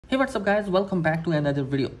Hey, what's up guys, welcome back to another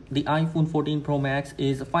video. The iPhone 14 Pro Max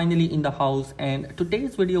is finally in the house, and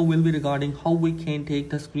today's video will be regarding how we can take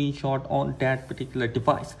the screenshot on that particular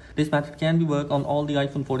device. This method can be worked on all the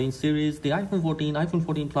iPhone 14 series, the iPhone 14, iPhone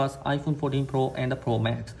 14 Plus, iPhone 14 Pro and the Pro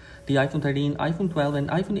Max. The iPhone 13, iPhone 12 and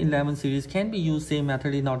iPhone 11 series can be used same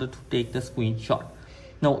method in order to take the screenshot.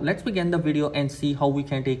 Now let's begin the video and see how we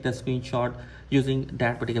can take the screenshot using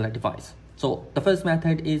that particular device. So the first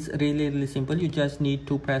method is really simple. You just need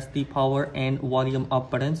to press the power and volume up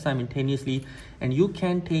button simultaneously and you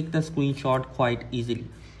can take the screenshot quite easily.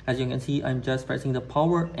 As you can see, I'm just pressing the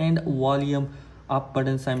power and volume up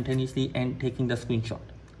button simultaneously and taking the screenshot.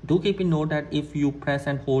 Do keep in note that if you press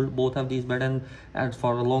and hold both of these buttons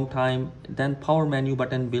for a long time, then power menu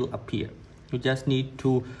button will appear. You just need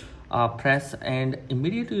to press and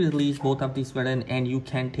immediately release both of these buttons and you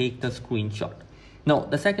can take the screenshot. Now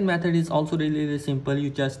the second method is also really simple.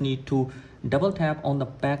 You just need to double tap on the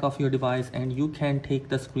back of your device and you can take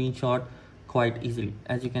the screenshot quite easily.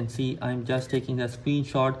 As you can see, I'm just taking the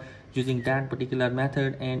screenshot using that particular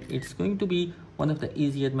method, and it's going to be one of the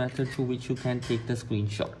easiest methods through which you can take the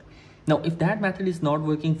screenshot. Now if that method is not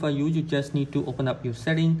working for you, you just need to open up your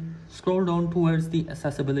setting, scroll down towards the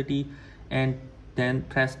accessibility and then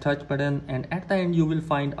press touch button, and at the end you will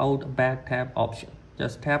find out back tap option.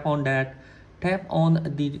 Just tap on that, tap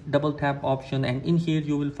on the double tap option, and in here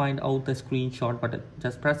you will find out the screenshot button.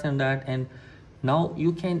 Just press on that and now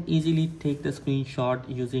you can easily take the screenshot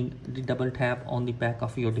using the double tap on the back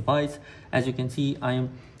of your device. As you can see, I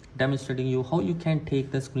am demonstrating you how you can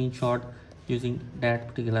take the screenshot using that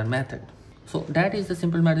particular method. So that is the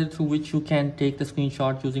simple method through which you can take the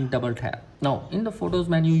screenshot using double tap. Now in the photos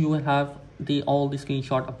menu you will have all the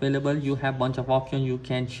screenshot available. You have bunch of options. You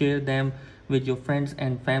can share them with your friends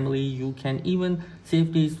and family. You can even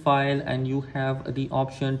save this file and you have the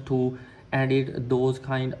option to edit those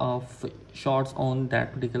kind of shots on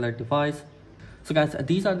that particular device. So guys,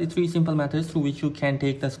 these are the three simple methods through which you can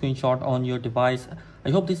take the screenshot on your device. I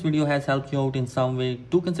hope this video has helped you out in some way.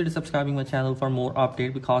 Do consider subscribing my channel for more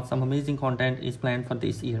update because some amazing content is planned for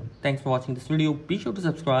this year. Thanks for watching this video. Be sure to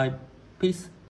subscribe. Peace.